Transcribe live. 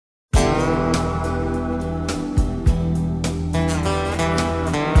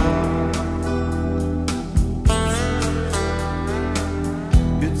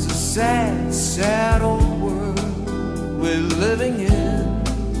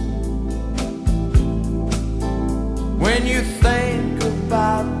when you think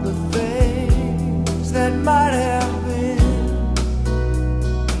about the things that might have been.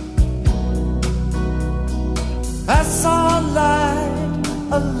 I saw a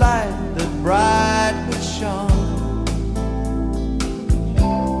light that brightly shone.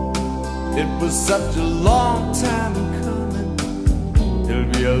 It was such a long time coming,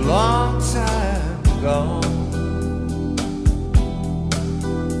 it'll be a long time gone.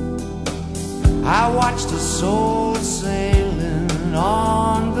 I watched a soul sailing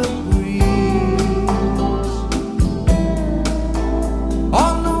on the breeze,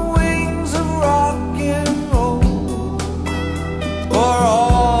 on the wings of rock and roll, for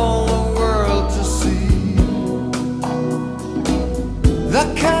all the world to see. The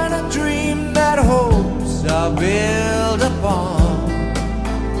kind of dream that hopes are built upon.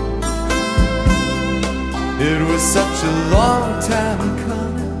 It was such a long time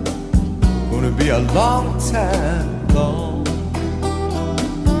coming, gonna be a long time gone.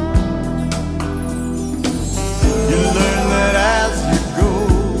 You learn that as you go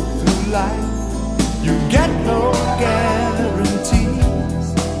through life, you get no guarantees.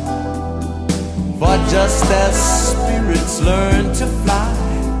 For just as spirits learn to fly,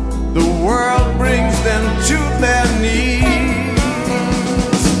 the world brings them to their knees.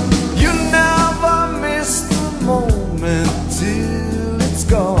 You never miss the moment till it's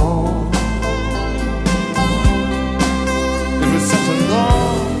gone.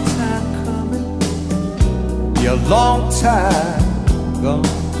 A long time gone.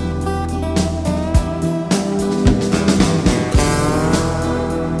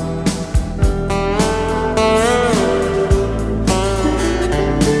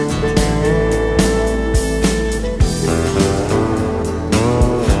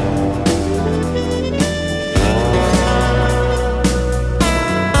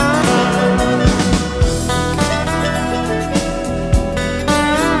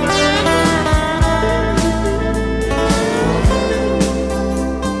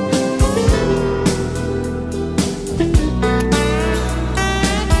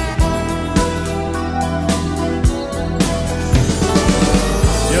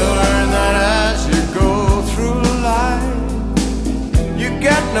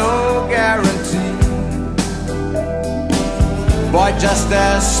 No guarantee. Boy, just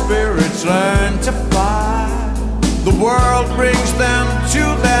as spirits learn to fly, the world brings them to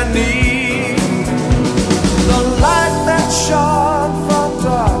their knees. The light that shone from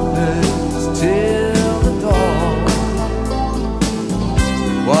darkness till the dawn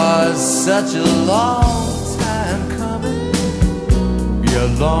was such a long time coming, be a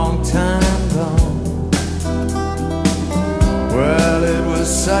long time gone. Well, it was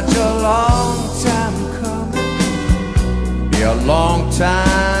such a long time coming, be a long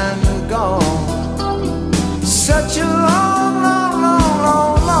time gone. Such a long, long, long,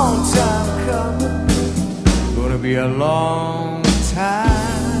 long, long time coming, gonna be a long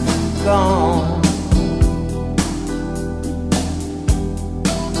time gone.